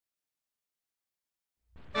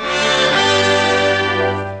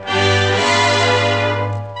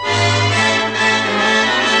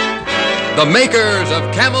The makers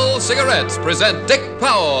of Camel cigarettes present Dick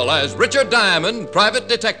Powell as Richard Diamond, private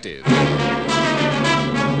detective.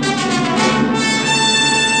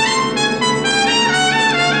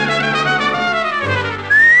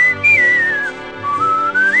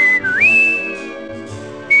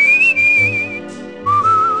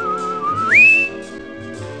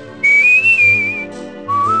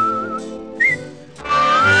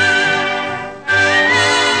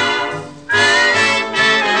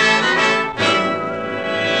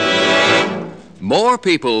 More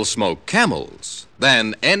people smoke Camels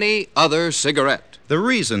than any other cigarette. The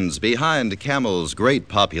reasons behind Camel's great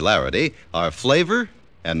popularity are flavor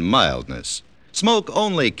and mildness. Smoke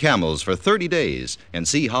only Camels for 30 days and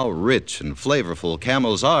see how rich and flavorful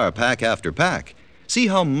Camels are pack after pack. See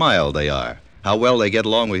how mild they are, how well they get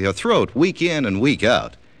along with your throat week in and week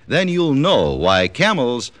out. Then you'll know why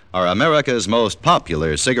Camels are America's most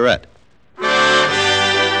popular cigarette.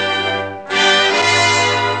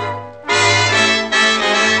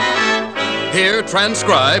 Here,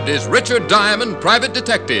 transcribed, is Richard Diamond, private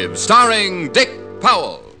detective, starring Dick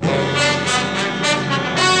Powell.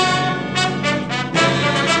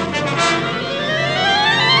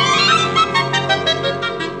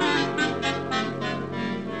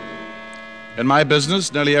 In my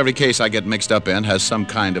business, nearly every case I get mixed up in has some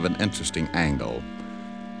kind of an interesting angle.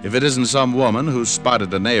 If it isn't some woman who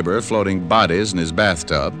spotted a neighbor floating bodies in his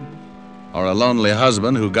bathtub, or a lonely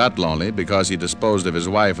husband who got lonely because he disposed of his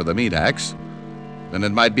wife with a meat axe, then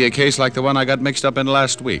it might be a case like the one I got mixed up in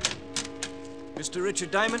last week. Mr. Richard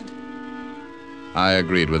Diamond? I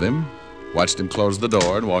agreed with him, watched him close the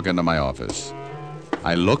door and walk into my office.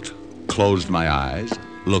 I looked, closed my eyes,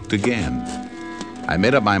 looked again. I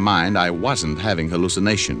made up my mind I wasn't having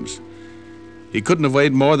hallucinations. He couldn't have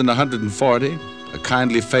weighed more than 140, a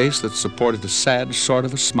kindly face that supported a sad sort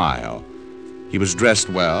of a smile. He was dressed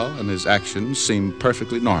well, and his actions seemed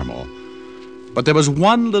perfectly normal. But there was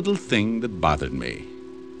one little thing that bothered me.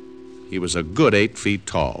 He was a good 8 feet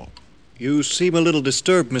tall. You seem a little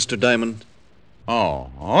disturbed, Mr. Diamond. Oh,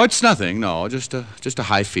 it's nothing, no, just a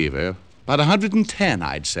high fever. About 110,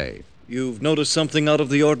 I'd say. You've noticed something out of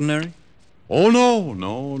the ordinary? Oh,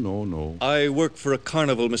 no. I work for a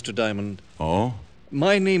carnival, Mr. Diamond. Oh?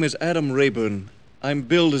 My name is Adam Rayburn. I'm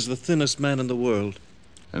billed as the thinnest man in the world.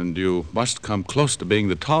 And you must come close to being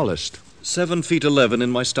the tallest. 7 feet 11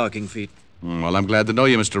 in my stocking feet. Well, I'm glad to know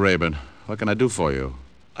you, Mr. Rayburn. What can I do for you?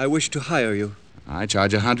 I wish to hire you. I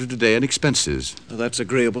charge $100 a day in expenses. That's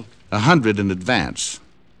agreeable. $100 in advance.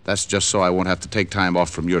 That's just so I won't have to take time off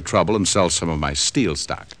from your trouble and sell some of my steel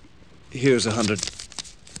stock. Here's $100.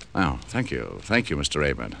 Oh, thank you. Thank you, Mr.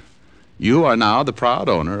 Rayburn. You are now the proud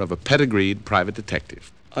owner of a pedigreed private detective.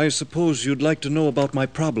 I suppose you'd like to know about my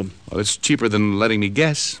problem. Well, it's cheaper than letting me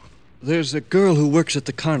guess. There's a girl who works at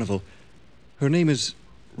the carnival. Her name is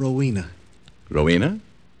Rowena. Rowena?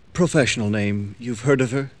 Professional name. You've heard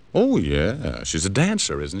of her? Oh, yeah. She's a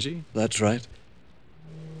dancer, isn't she? That's right.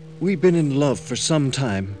 We've been in love for some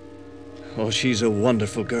time. Oh, she's a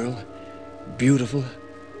wonderful girl. Beautiful.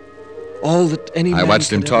 All that any man I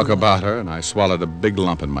watched him could talk ever about want. her, and I swallowed a big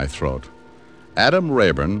lump in my throat. Adam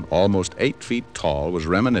Rayburn, almost 8 feet tall, was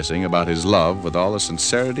reminiscing about his love with all the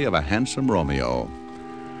sincerity of a handsome Romeo.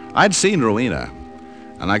 I'd seen Rowena,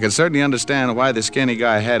 and I could certainly understand why the skinny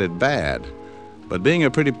guy had it bad. But being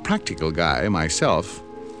a pretty practical guy myself,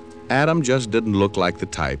 Adam just didn't look like the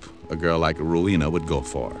type a girl like Rowena would go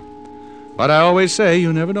for. But I always say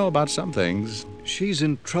you never know about some things. She's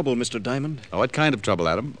in trouble, Mr. Diamond. Oh, what kind of trouble,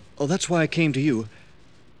 Adam? Oh, that's why I came to you.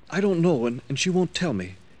 I don't know, and she won't tell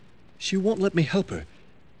me. She won't let me help her.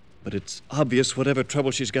 But it's obvious whatever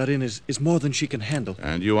trouble she's got in is more than she can handle.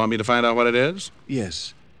 And you want me to find out what it is?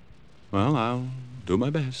 Yes. Well, I'll do my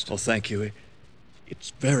best. Oh, thank you. It's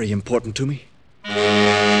very important to me.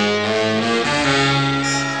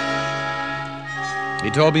 He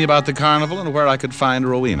told me about the carnival and where I could find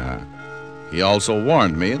Rowena. He also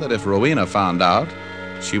warned me that if Rowena found out,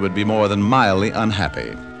 she would be more than mildly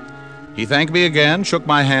unhappy. He thanked me again, shook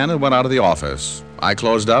my hand, and went out of the office. I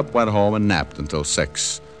closed up, went home, and napped until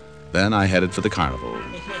 6. Then I headed for the carnival.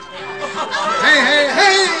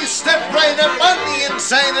 Hey, step right up on the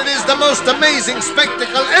inside. It is the most amazing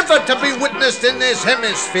spectacle ever to be witnessed in this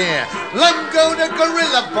hemisphere. Lungo the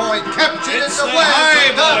Gorilla Boy, captured in the wild.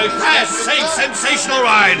 High Boy, fast, safe, sensational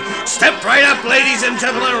ride. Step right up, ladies and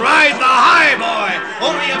gentlemen, ride the High Boy.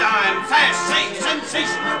 Only a dime, fast, safe,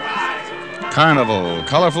 sensational ride. Carnival,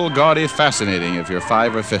 colorful, gaudy, fascinating if you're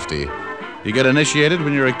 5 or 50. You get initiated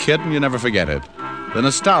when you're a kid and you never forget it. The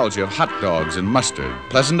nostalgia of hot dogs and mustard,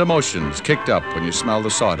 pleasant emotions kicked up when you smell the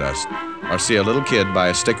sawdust or see a little kid buy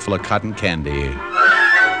a stick full of cotton candy.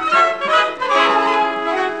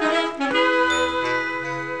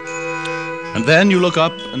 And then you look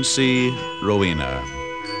up and see Rowena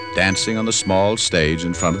dancing on the small stage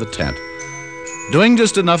in front of the tent, doing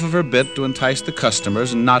just enough of her bit to entice the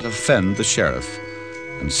customers and not offend the sheriff.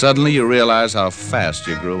 And suddenly you realize how fast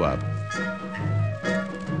you grew up.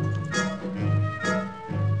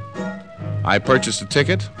 I purchased a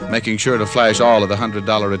ticket, making sure to flash all of the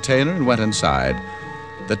 $100 retainer, and went inside.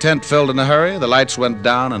 The tent filled in a hurry, the lights went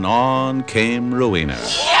down, and on came Rowena.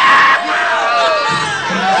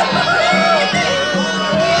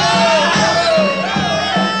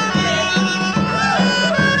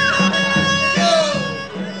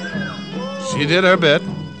 She did her bit,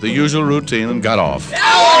 the usual routine, and got off.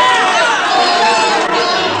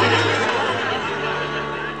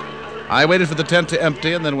 I waited for the tent to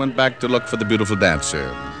empty and then went back to look for the beautiful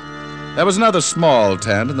dancer. There was another small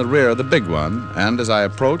tent in the rear of the big one, and as I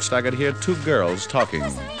approached, I could hear two girls talking.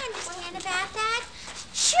 Does Ray understand about that?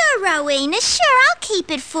 Sure, Rowena, sure, I'll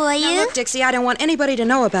keep it for you. Now, look, Dixie, I don't want anybody to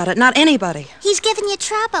know about it. Not anybody. He's giving you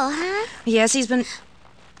trouble, huh? Yes, he's been...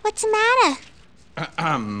 What's the matter?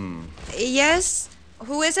 Yes?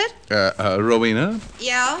 Who is it? Rowena?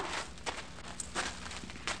 Yeah?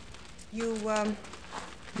 You,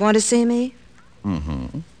 want to see me?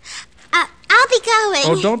 Mm-hmm. I'll be going.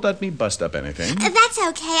 Oh, don't let me bust up anything. That's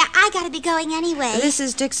okay. I gotta be going anyway. This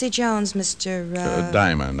is Dixie Jones, Mr.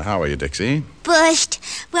 Diamond. How are you, Dixie? Bushed.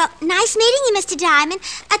 Well, nice meeting you, Mr. Diamond.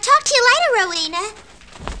 I'll talk to you later,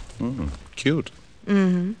 Rowena. Cute.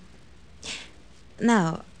 Mm-hmm.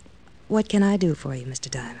 Now, what can I do for you,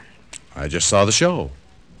 Mr. Diamond? I just saw the show.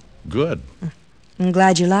 Good. I'm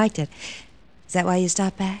glad you liked it. Is that why you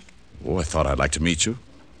stopped back? Oh, I thought I'd like to meet you.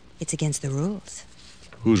 It's against the rules.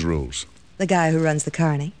 Whose rules? The guy who runs the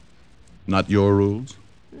carny. Not your rules?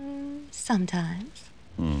 Sometimes.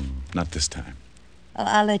 Not this time. Well,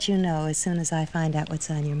 I'll let you know as soon as I find out what's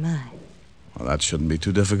on your mind. Well, that shouldn't be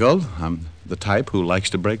too difficult. I'm the type who likes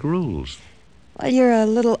to break rules. Well, you're a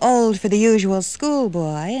little old for the usual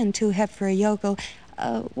schoolboy and too hep for a yokel.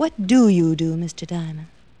 What do you do, Mr. Diamond?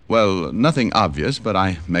 Well, nothing obvious, but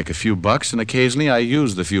I make a few bucks, and occasionally I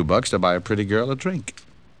use the few bucks to buy a pretty girl a drink.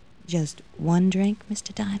 Just one drink,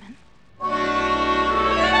 Mr. Diamond?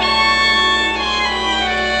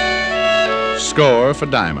 Score for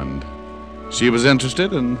Diamond. She was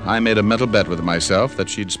interested, and I made a mental bet with myself that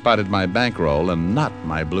she'd spotted my bankroll and not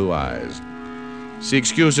my blue eyes. She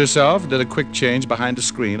excused herself, did a quick change behind a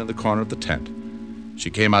screen in the corner of the tent.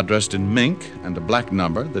 She came out dressed in mink and a black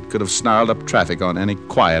number that could have snarled up traffic on any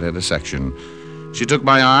quiet intersection. She took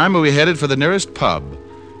my arm, and we headed for the nearest pub,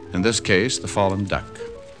 in this case, the Fallen Duck.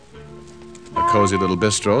 A cozy little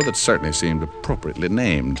bistro that certainly seemed appropriately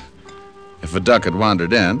named. If a duck had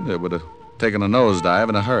wandered in, it would have taken a nosedive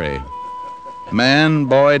in a hurry. Man,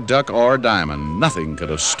 boy, duck, or diamond, nothing could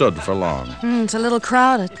have stood for long. It's a little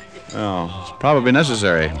crowded. Oh, it's probably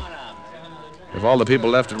necessary. If all the people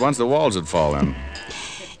left at once, the walls would fall in.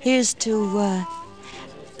 Here's to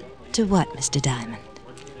what, Mr. Diamond?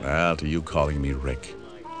 Well, to you calling me Rick.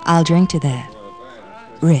 I'll drink to that.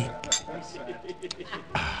 Rick.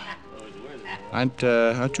 Aren't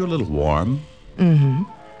you a little warm? Mm-hmm.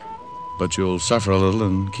 But you'll suffer a little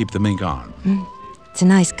and keep the mink on. It's a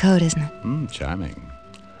nice coat, isn't it? Charming.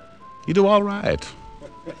 You do all right.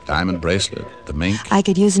 Diamond bracelet, the mink. I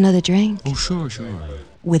could use another drink. Oh, sure.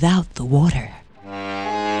 Without the water.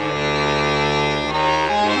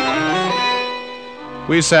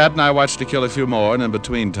 We sat, and I watched her kill a few more, and in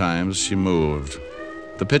between times, she moved.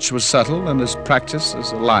 The pitch was subtle and as practiced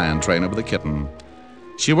as a lion trainer with a kitten.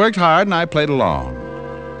 She worked hard, and I played along.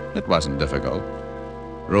 It wasn't difficult.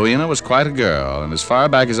 Rowena was quite a girl, and as far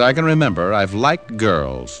back as I can remember, I've liked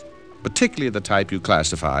girls, particularly the type you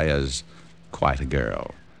classify as quite a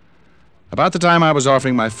girl. About the time I was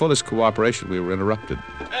offering my fullest cooperation, we were interrupted.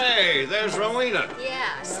 Hey, there's Rowena.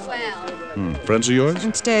 Yeah, swell. Friends of yours?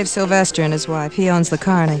 It's Dave Sylvester and his wife. He owns the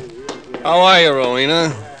carny. How are you,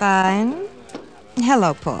 Rowena? Fine.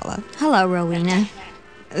 Hello, Paula. Hello, Rowena.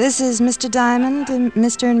 This is Mr. Diamond and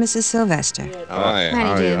Mr. and Mrs. Sylvester. How are you?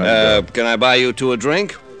 How do you do? Can I buy you two a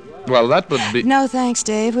drink? Well, that would be... No, thanks,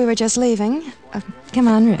 Dave. We were just leaving. Come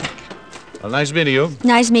on, Rick. Well, nice meeting you.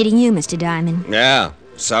 Nice meeting you, Mr. Diamond. Yeah.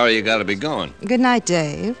 Sorry you gotta be going. Good night,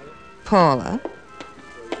 Dave. Paula.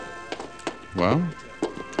 Well,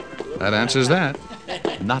 that answers that.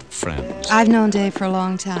 Not friends. I've known Dave for a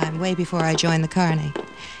long time, way before I joined the carny.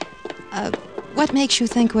 What makes you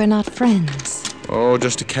think we're not friends? Oh,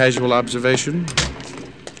 just a casual observation.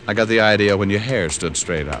 I got the idea when your hair stood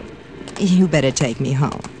straight up. You better take me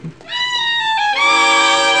home.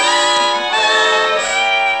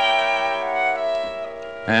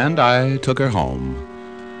 And I took her home.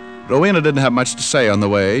 Rowena didn't have much to say on the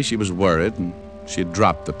way. She was worried, and she had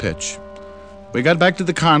dropped the pitch. We got back to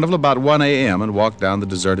the carnival about 1 a.m. and walked down the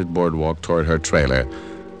deserted boardwalk toward her trailer.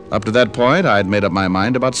 Up to that point, I had made up my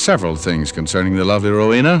mind about several things concerning the lovely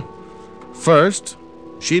Rowena. First,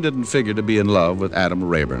 she didn't figure to be in love with Adam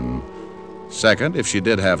Rayburn. Second, if she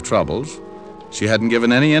did have troubles, she hadn't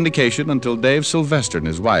given any indication until Dave Sylvester and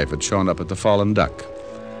his wife had shown up at the Fallen Duck.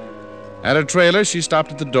 At her trailer, she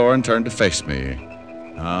stopped at the door and turned to face me.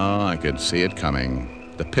 Oh, I could see it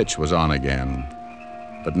coming. The pitch was on again.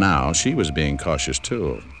 But now she was being cautious,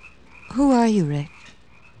 too. Who are you, Rick?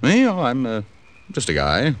 Me? Oh, I'm just a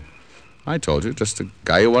guy. I told you, just a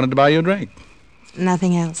guy who wanted to buy you a drink.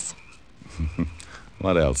 Nothing else.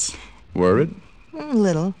 What else? Worried? A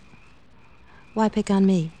little. Why pick on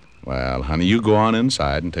me? Well, honey, you go on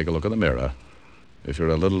inside and take a look in the mirror. If you're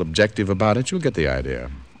a little objective about it, you'll get the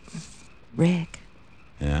idea. Rick.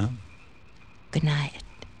 Yeah? Good night.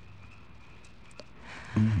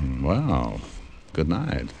 Well, good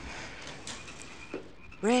night.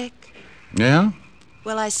 Rick, Yeah?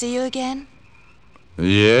 will I see you again?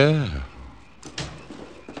 Yeah.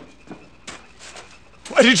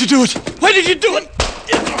 Why did you do it? Why did you do it?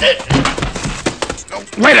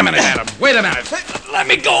 Wait a minute, Adam. Wait a minute. Let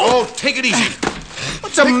me go. Oh, take it easy.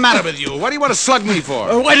 What's the matter with you? What do you want to slug me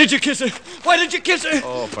for? Why did you kiss her? Why did you kiss her?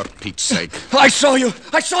 Oh, for Pete's sake. I saw you.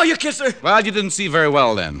 I saw you kiss her. Well, you didn't see very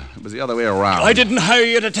well then. It was the other way around. I didn't hire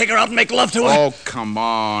you to take her out and make love to her. Oh, come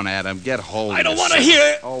on, Adam. Get hold of I don't want to yourself.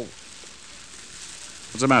 hear it. Oh.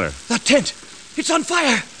 What's the matter? That tent. It's on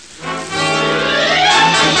fire.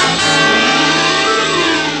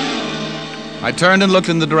 I turned and looked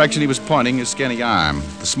in the direction he was pointing his skinny arm.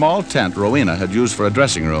 The small tent Rowena had used for a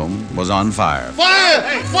dressing room was on fire. Fire!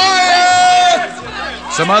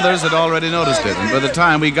 Fire! Some others had already noticed it, and by the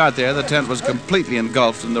time we got there, the tent was completely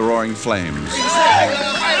engulfed in the roaring flames.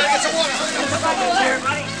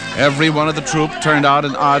 Every one of the troop turned out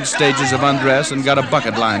in odd stages of undress and got a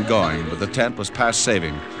bucket line going, but the tent was past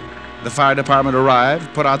saving. The fire department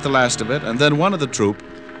arrived, put out the last of it, and then one of the troop,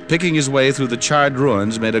 picking his way through the charred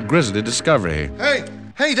ruins, made a grisly discovery.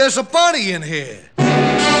 Hey, there's a body in here.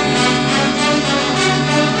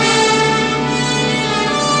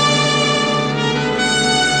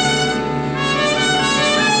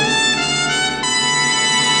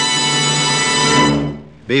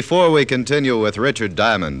 Before we continue with Richard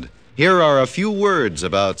Diamond, here are a few words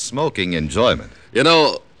about smoking enjoyment. You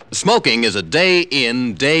know, smoking is a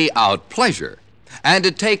day-in, day-out pleasure. And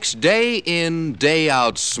it takes day-in,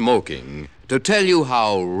 day-out smoking to tell you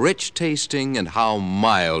how rich-tasting and how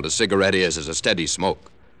mild a cigarette is as a steady smoke.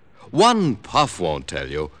 One puff won't tell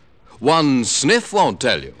you. One sniff won't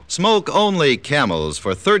tell you. Smoke only Camels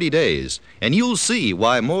for 30 days, and you'll see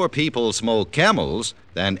why more people smoke Camels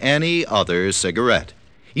than any other cigarette.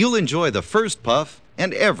 You'll enjoy the first puff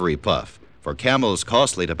and every puff, for Camel's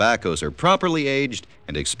costly tobaccos are properly aged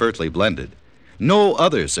and expertly blended. No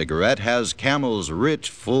other cigarette has Camel's rich,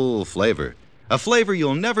 full flavor, a flavor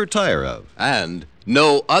you'll never tire of. And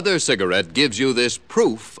no other cigarette gives you this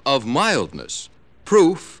proof of mildness.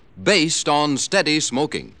 Proof based on steady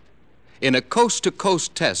smoking. In a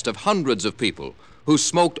coast-to-coast test of hundreds of people who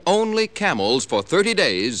smoked only Camels for 30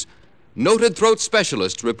 days, noted throat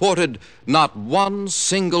specialists reported not one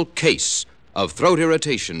single case of throat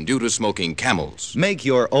irritation due to smoking Camels. Make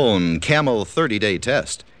your own Camel 30-day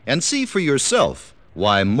test and see for yourself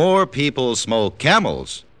why more people smoke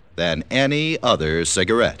Camels than any other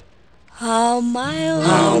cigarette. How mild,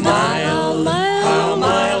 how mild, how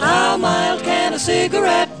mild, how mild can a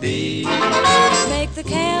cigarette be? Make the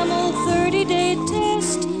Camel 30-day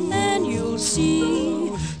test and you'll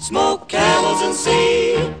see. Smoke Camels and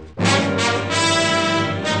see.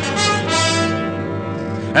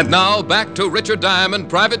 And now, back to Richard Diamond,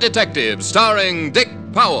 Private Detective, starring Dick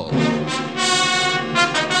Powell.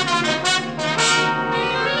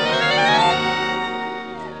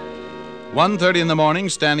 1:30 in the morning,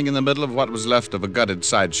 standing in the middle of what was left of a gutted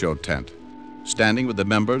sideshow tent. Standing with the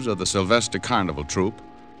members of the Sylvester Carnival troupe,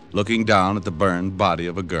 looking down at the burned body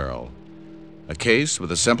of a girl. A case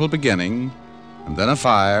with a simple beginning, and then a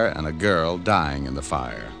fire and a girl dying in the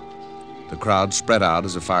fire. The crowd spread out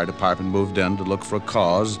as the fire department moved in to look for a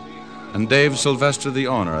cause, and Dave Sylvester, the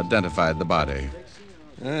owner, identified the body.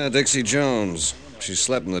 Dixie Jones. She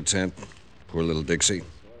slept in the tent. Poor little Dixie.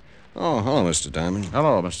 Oh, hello, Mr. Diamond.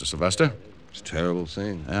 Hello, Mr. Sylvester. It's a terrible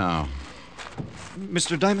thing. Yeah.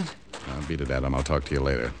 Mr. Diamond? Beat it, Adam. I'll talk to you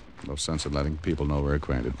later. No sense in letting people know we're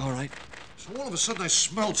acquainted. All right. So all of a sudden I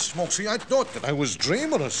smelled smoke. See, I thought that I was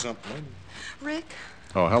dreaming or something. Rick,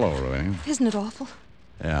 Oh, hello, Rowena. isn't it awful?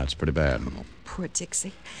 Yeah, it's pretty bad. Poor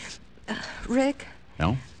Dixie. Rick,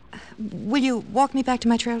 No? Will you walk me back to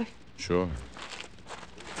my trailer? Sure.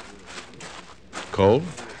 Cold?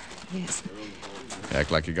 Yes. You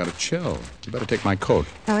act like you got a chill. You better take my coat.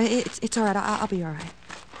 No, it's all right. I'll be all right.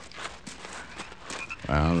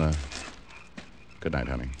 Well, good night,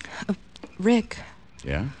 honey. Rick.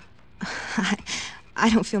 Yeah? I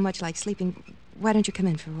don't feel much like sleeping. Why don't you come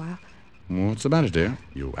in for a while? What's the matter, dear?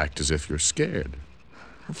 You act as if you're scared.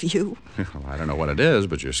 Of you? Well, I don't know what it is,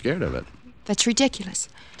 but you're scared of it. That's ridiculous.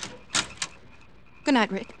 Good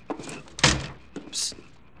night, Rick. Psst.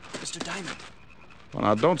 Mr. Diamond. Well,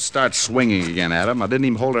 now, don't start swinging again, Adam. I didn't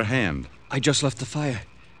even hold her hand. I just left the fire.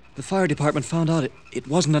 The fire department found out it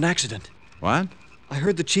wasn't an accident. What? I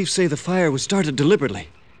heard the chief say the fire was started deliberately.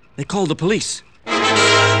 They called the police.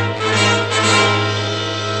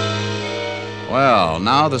 Well,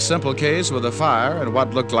 now the simple case with a fire and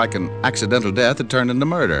what looked like an accidental death had turned into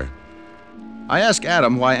murder. I asked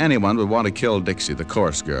Adam why anyone would want to kill Dixie, the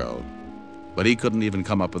chorus girl, but he couldn't even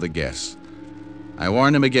come up with a guess. I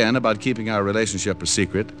warned him again about keeping our relationship a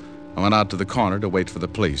secret and went out to the corner to wait for the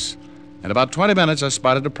police. In about 20 minutes, I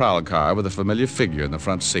spotted a prowl car with a familiar figure in the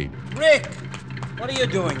front seat. Rick, what are you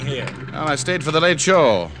doing here? Well, I stayed for the late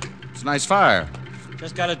show. It's a nice fire.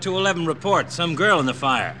 Just got a 211 report. Some girl in the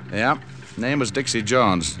fire. Yeah. Name was Dixie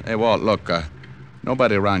Jones. Hey, Walt, look,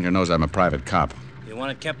 nobody around here knows I'm a private cop. You want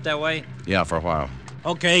it kept that way? Yeah, for a while.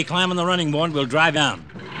 Okay, climb on the running board. We'll drive down.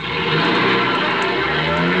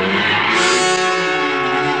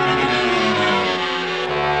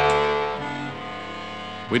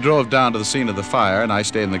 We drove down to the scene of the fire, and I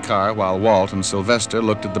stayed in the car while Walt and Sylvester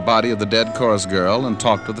looked at the body of the dead chorus girl and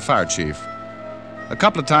talked with the fire chief. A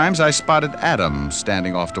couple of times I spotted Adam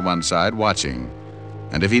standing off to one side watching.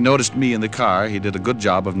 And if he noticed me in the car, he did a good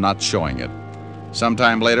job of not showing it.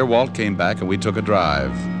 Sometime later, Walt came back and we took a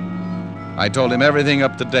drive. I told him everything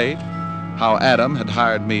up to date, how Adam had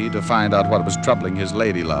hired me to find out what was troubling his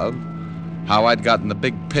lady love, how I'd gotten the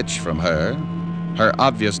big pitch from her, her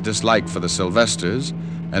obvious dislike for the Sylvesters,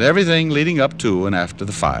 and everything leading up to and after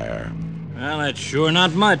the fire. Well, that's sure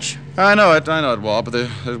not much. I know it, Walt, but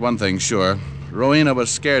there's one thing sure. Rowena was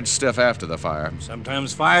scared stiff after the fire.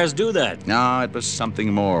 Sometimes fires do that. No, it was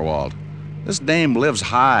something more, Walt. This dame lives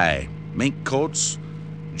high. Mink coats,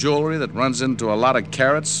 jewelry that runs into a lot of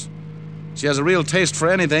carats. She has a real taste for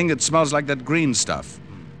anything that smells like that green stuff.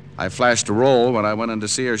 I flashed a roll when I went in to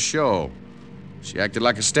see her show. She acted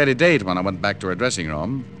like a steady date when I went back to her dressing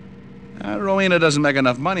room. Rowena doesn't make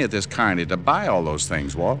enough money at this carny to buy all those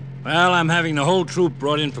things, Walt. Well, I'm having the whole troop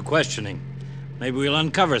brought in for questioning. Maybe we'll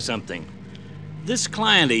uncover something. This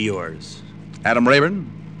client of yours. Adam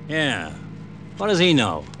Rayburn? Yeah. What does he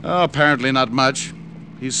know? Oh, apparently not much.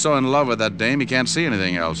 He's so in love with that dame he can't see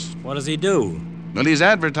anything else. What does he do? Well, he's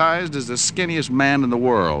advertised as the skinniest man in the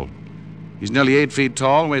world. He's nearly 8 feet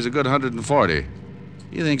tall and weighs a good 140.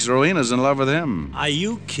 He thinks Rowena's in love with him. Are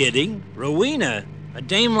you kidding? Rowena? A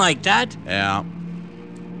dame like that? Yeah.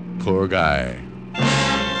 Poor guy.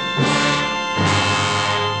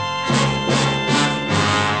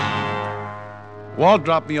 Walt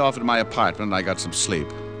dropped me off at my apartment and I got some sleep.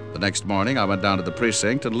 The next morning, I went down to the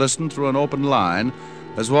precinct and listened through an open line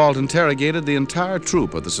as Walt interrogated the entire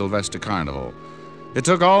troop of the Sylvester Carnival. It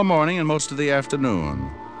took all morning and most of the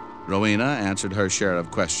afternoon. Rowena answered her share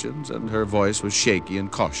of questions, and her voice was shaky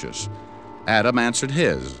and cautious. Adam answered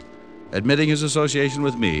his, admitting his association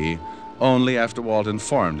with me only after Walt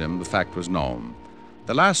informed him the fact was known.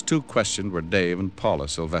 The last two questioned were Dave and Paula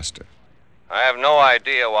Sylvester. I have no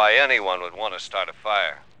idea why anyone would want to start a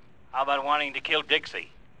fire. How about wanting to kill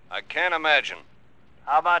Dixie? I can't imagine.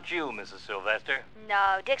 How about you, Mrs. Sylvester?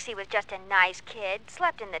 No, Dixie was just a nice kid.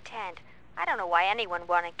 Slept in the tent. I don't know why anyone would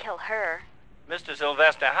want to kill her. Mr.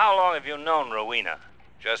 Sylvester, how long have you known Rowena?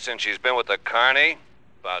 Just since she's been with the carny.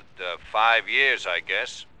 About 5 years, I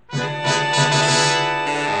guess.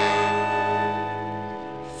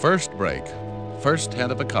 First break. First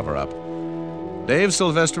hint of a cover-up. Dave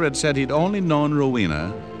Sylvester had said he'd only known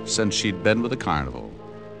Rowena since she'd been with the carnival.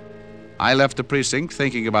 I left the precinct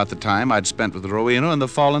thinking about the time I'd spent with Rowena and the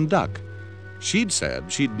Fallen Duck. She'd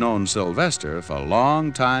said she'd known Sylvester for a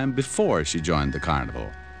long time before she joined the carnival.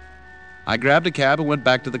 I grabbed a cab and went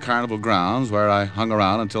back to the carnival grounds where I hung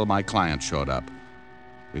around until my client showed up.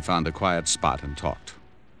 We found a quiet spot and talked.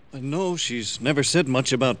 No, she's never said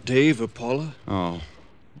much about Dave or Paula. Oh.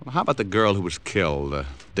 Well, how about the girl who was killed,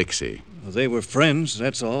 Dixie? They were friends,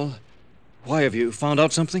 that's all. Why, have you found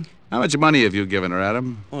out something? How much money have you given her,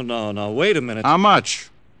 Adam? Oh, no, wait a minute. How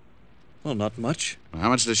much? Well, not much. How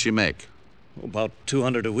much does she make? About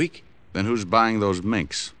 $200 a week. Then who's buying those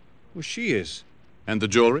minks? Well, she is. And the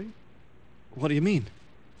jewelry? What do you mean?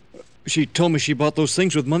 She told me she bought those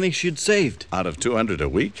things with money she'd saved. Out of $200 a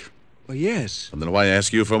week? Well, yes. And then why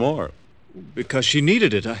ask you for more? Because she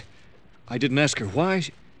needed it. I didn't ask her why.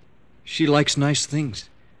 She likes nice things.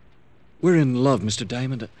 We're in love, Mr.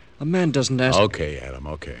 Diamond. A man doesn't ask... Okay, Adam,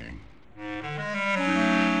 okay.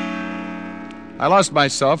 I lost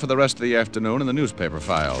myself for the rest of the afternoon in the newspaper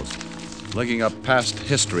files, looking up past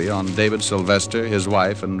history on David Sylvester, his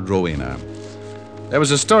wife, and Rowena. There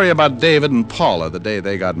was a story about David and Paula the day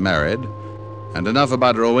they got married, and enough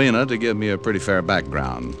about Rowena to give me a pretty fair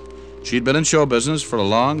background. She'd been in show business for a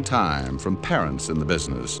long time, from parents in the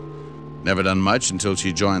business. Never done much until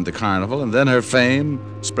she joined the carnival, and then her fame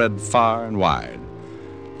spread far and wide.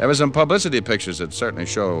 There were some publicity pictures that certainly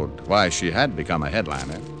showed why she had become a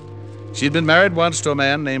headliner. She'd been married once to a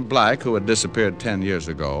man named Black who had disappeared 10 years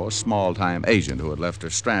ago, a small-time agent who had left her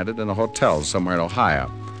stranded in a hotel somewhere in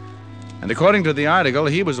Ohio. And according to the article,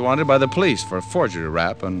 he was wanted by the police for a forgery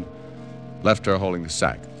rap and left her holding the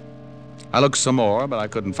sack. I looked some more, but I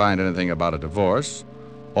couldn't find anything about a divorce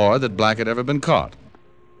or that Black had ever been caught.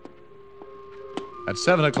 At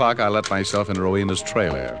 7 o'clock, I let myself in Rowena's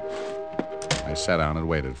trailer. I sat down and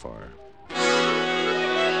waited for her.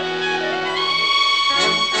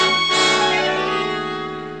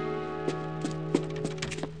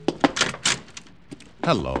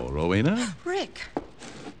 Hello, Rowena. Rick.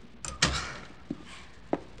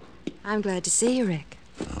 I'm glad to see you, Rick.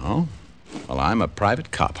 Oh? Well, I'm a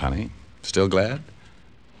private cop, honey. Still glad?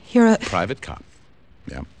 You're a... Private cop.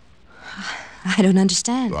 Yeah. I don't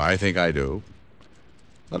understand. Well, I think I do.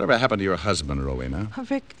 Whatever happened to your husband, Rowena? Oh,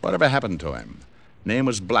 Rick... Whatever happened to him? Name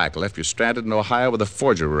was Black, left you stranded in Ohio with a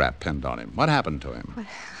forgery rap pinned on him. What happened to him? Well,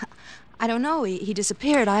 I don't know. He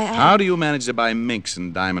disappeared. How do you manage to buy minks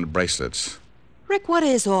and diamond bracelets? Rick, what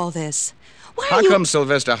is all this? Why How are you... come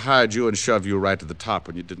Sylvester hired you and shoved you right to the top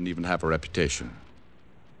when you didn't even have a reputation?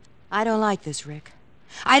 I don't like this, Rick.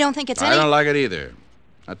 I don't think it's I don't like it either.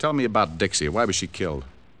 Now tell me about Dixie. Why was she killed?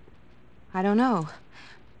 I don't know.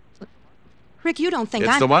 Rick, you don't think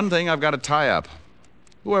It's the one thing I've got to tie up.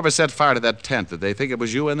 Whoever set fire to that tent, did they think it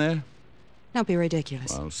was you in there? Don't be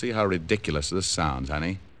ridiculous. Well, see how ridiculous this sounds,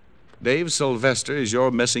 honey. Dave Sylvester is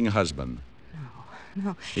your missing husband.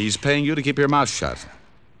 No. He's paying you to keep your mouth shut.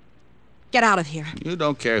 Get out of here. You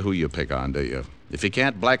don't care who you pick on, do you? If you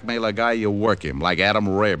can't blackmail a guy, you work him, like Adam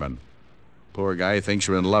Rayburn. Poor guy thinks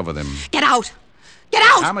you're in love with him. Get out! Get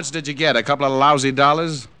out! How much did you get? A couple of lousy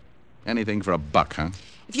dollars? Anything for a buck, huh?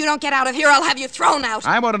 If you don't get out of here, I'll have you thrown out.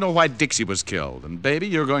 I want to know why Dixie was killed. And, baby,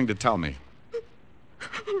 you're going to tell me.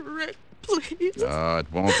 Rick, please. Oh, it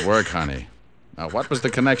won't work, honey. Now, what was the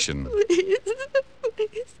connection? Please.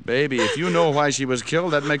 Baby, if you know why she was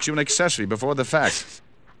killed, that makes you an accessory before the fact.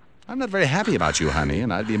 I'm not very happy about you, honey,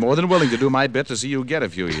 and I'd be more than willing to do my bit to see you get a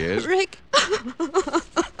few years. Rick.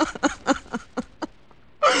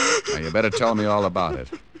 Now, you better tell me all about it.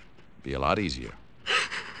 Be a lot easier.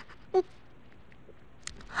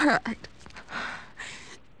 All right.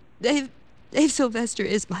 Dave Sylvester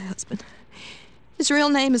is my husband. His real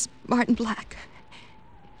name is Martin Black.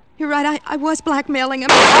 You're right, I was blackmailing him.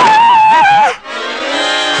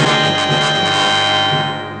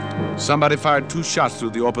 Somebody fired 2 shots through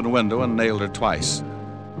the open window and nailed her twice.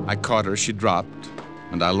 I caught her, she dropped,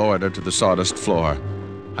 and I lowered her to the sawdust floor.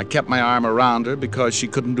 I kept my arm around her because she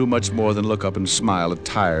couldn't do much more than look up and smile a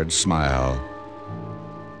tired smile.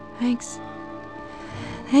 Thanks.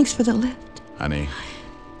 Thanks for the lift. Honey.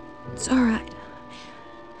 It's all right.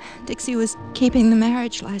 Dixie was keeping the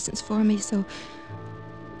marriage license for me, so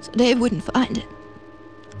Dave wouldn't find it.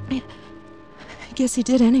 I guess he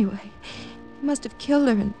did anyway. He must have killed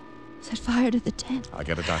her and set fire to the tent. I'll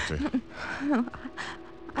get a doctor. No,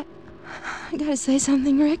 I gotta say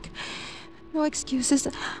something, Rick. No excuses.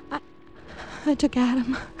 I took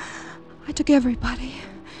Adam. I took everybody.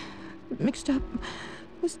 Mixed up.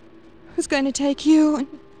 Was going to take you, and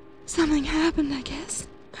something happened, I guess.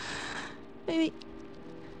 Maybe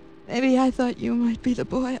I thought you might be the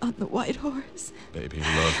boy on the white horse. Baby,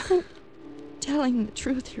 look. Telling the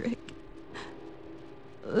truth, Rick.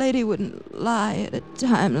 A lady wouldn't lie at a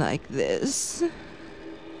time like this.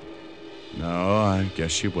 No, I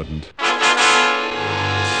guess she wouldn't.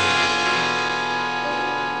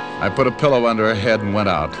 I put a pillow under her head and went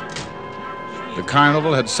out. The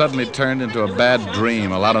carnival had suddenly turned into a bad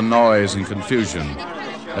dream, a lot of noise and confusion.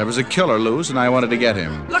 There was a killer loose, and I wanted to get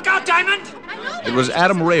him. Look out, Diamond! It was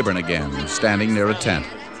Adam Rayburn again, standing near a tent.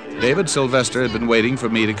 David Sylvester had been waiting for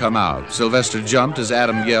me to come out. Sylvester jumped as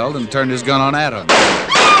Adam yelled and turned his gun on Adam.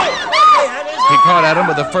 He caught Adam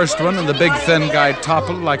with the first one, and the big, thin guy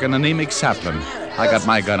toppled like an anemic sapling. I got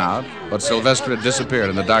my gun out, but Sylvester had disappeared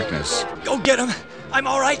in the darkness. Go get him! I'm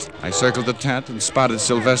all right. I circled the tent and spotted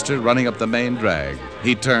Sylvester running up the main drag.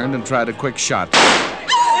 He turned and tried a quick shot.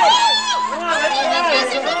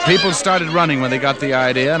 People started running when they got the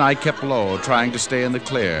idea, and I kept low, trying to stay in the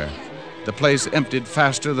clear. The place emptied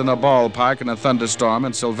faster than a ballpark in a thunderstorm,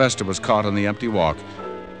 and Sylvester was caught on the empty walk.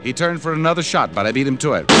 He turned for another shot, but I beat him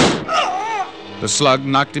to it. The slug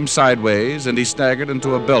knocked him sideways, and he staggered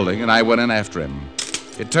into a building, and I went in after him.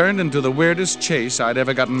 It turned into the weirdest chase I'd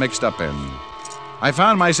ever gotten mixed up in. I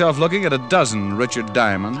found myself looking at a dozen Richard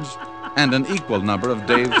Diamonds and an equal number of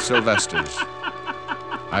Dave Sylvesters.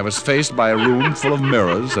 I was faced by a room full of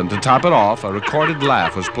mirrors, and to top it off, a recorded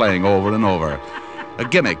laugh was playing over and over. A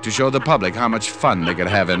gimmick to show the public how much fun they could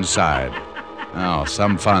have inside. Oh,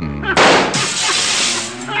 some fun.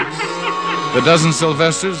 The dozen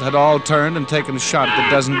Sylvesters had all turned and taken a shot at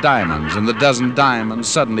the dozen Diamonds, and the dozen Diamonds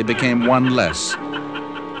suddenly became one less.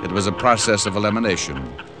 It was a process of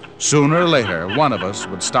elimination. Sooner or later, one of us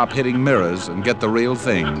would stop hitting mirrors and get the real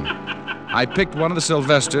thing. I picked one of the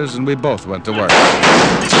Sylvesters, and we both went to work.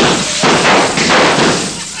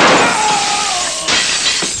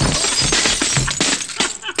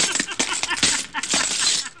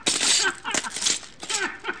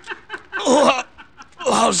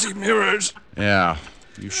 Lousy mirrors. Yeah,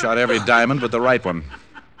 you shot every diamond but the right one.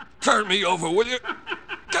 Turn me over, will you?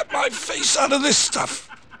 Get my face out of this stuff.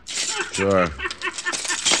 Sure.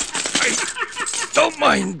 I don't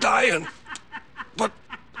mind dying, but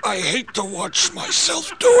I hate to watch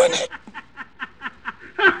myself doing it.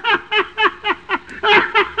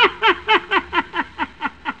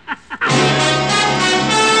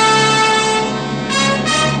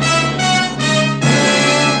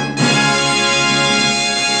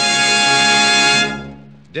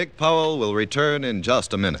 Dick Powell will return in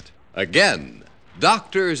just a minute. Again,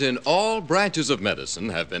 doctors in all branches of medicine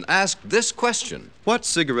have been asked this question. What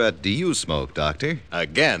cigarette do you smoke, Doctor?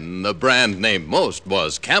 Again, the brand named most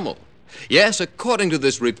was Camel. Yes, according to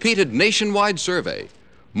this repeated nationwide survey,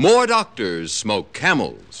 more doctors smoke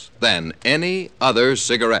Camels than any other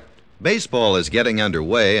cigarette. Baseball is getting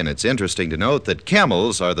underway, and it's interesting to note that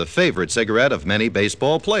Camels are the favorite cigarette of many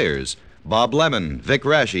baseball players. Bob Lemon, Vic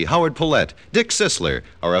Raschi, Howard Paulette, Dick Sisler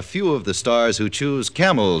are a few of the stars who choose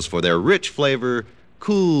Camels for their rich flavor,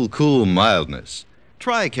 cool mildness.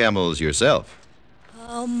 Try Camels yourself.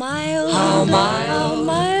 How mild, how mild,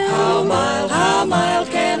 how mild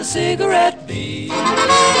can a cigarette be?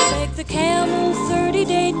 Take the Camel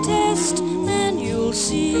 30-day test and you'll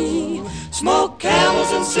see. Smoke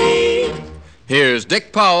Camels and see. Here's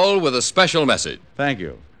Dick Powell with a special message. Thank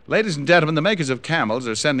you. Ladies and gentlemen, the makers of Camels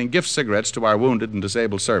are sending gift cigarettes to our wounded and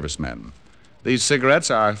disabled servicemen. These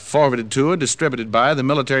cigarettes are forwarded to and distributed by the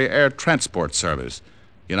Military Air Transport Service,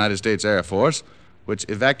 United States Air Force, which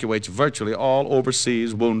evacuates virtually all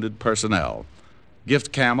overseas wounded personnel.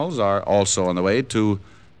 Gift Camels are also on the way to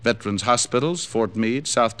Veterans Hospitals, Fort Meade,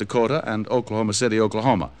 South Dakota, and Oklahoma City,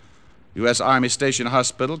 Oklahoma. U.S. Army Station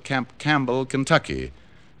Hospital, Camp Campbell, Kentucky.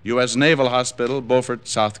 U.S. Naval Hospital, Beaufort,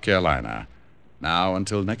 South Carolina. Now,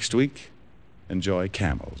 until next week, enjoy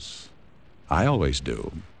Camels. I always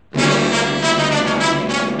do.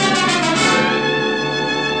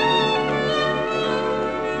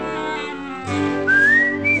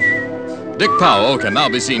 Dick Powell can now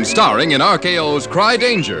be seen starring in RKO's Cry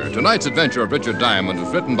Danger. Tonight's adventure of Richard Diamond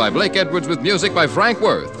was written by Blake Edwards with music by Frank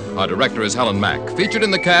Worth. Our director is Helen Mack. Featured in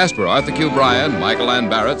the cast were Arthur Q. Bryan, Michael Ann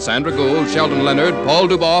Barrett, Sandra Gould, Sheldon Leonard, Paul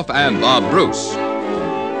Duboff, and Bob Bruce.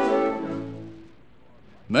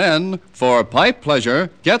 Then, for pipe pleasure,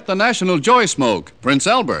 get the National Joy Smoke, Prince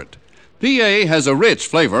Albert. PA has a rich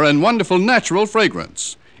flavor and wonderful natural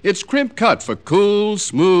fragrance. It's crimp cut for cool,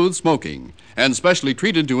 smooth smoking and specially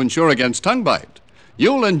treated to ensure against tongue bite.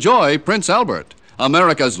 You'll enjoy Prince Albert,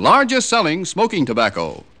 America's largest selling smoking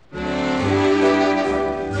tobacco.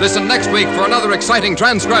 Listen next week for another exciting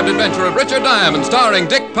transcribed adventure of Richard Diamond starring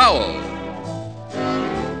Dick Powell.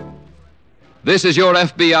 This is Your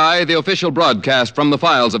FBI. The official broadcast from the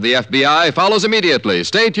files of the FBI follows immediately.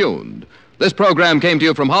 Stay tuned. This program came to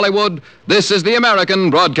you from Hollywood. This is the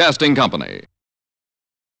American Broadcasting Company.